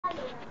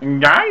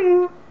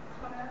Dying.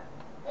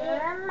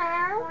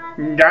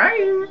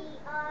 Dying.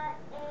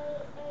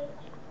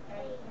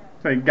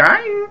 Say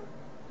dying.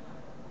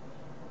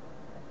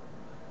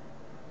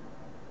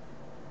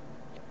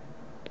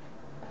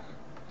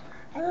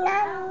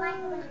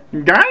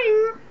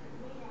 Dying.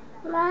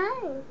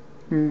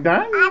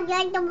 Dying.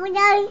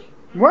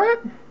 What?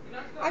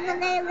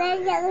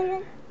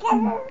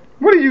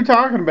 What are you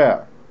talking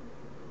about?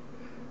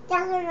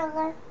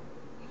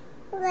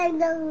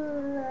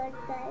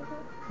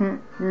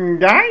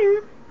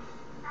 Dying.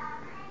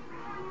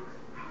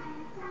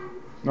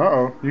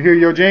 Uh-oh. You hear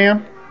your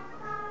jam?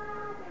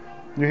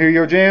 You hear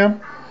your jam?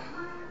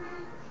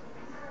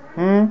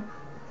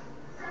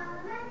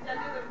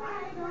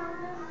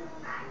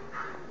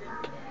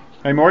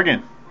 Hey,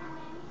 Morgan.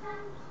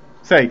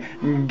 Say,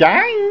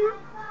 dying.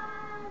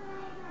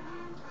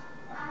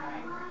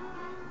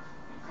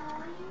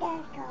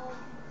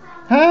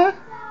 Huh?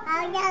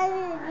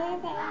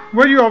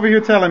 What are you over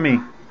here telling me?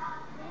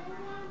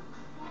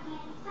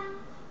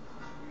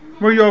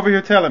 What are you over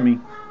here telling me?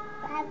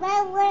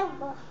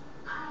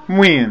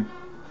 When?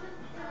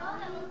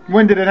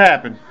 When did it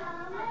happen?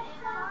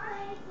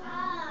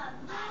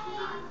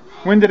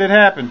 When did it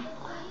happen?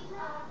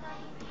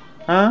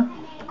 Huh?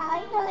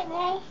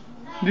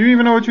 Do you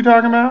even know what you're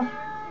talking about?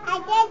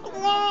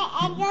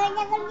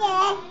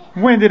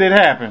 When did it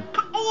happen?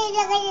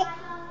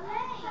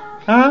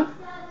 Huh?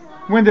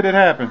 When did it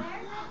happen?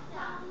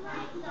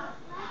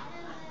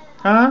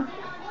 Huh?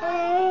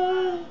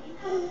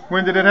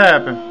 When did it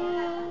happen?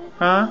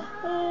 Huh?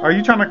 Are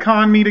you trying to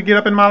con me to get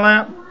up in my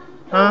lap?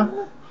 Huh?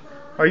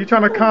 Are you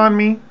trying to con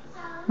me?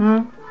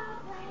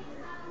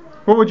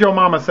 What would your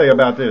mama say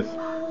about this?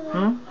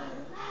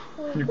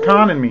 You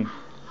conning me.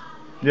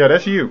 Yeah,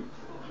 that's you.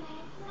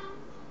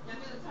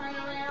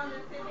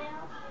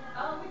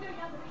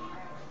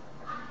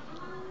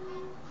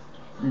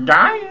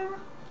 Dying.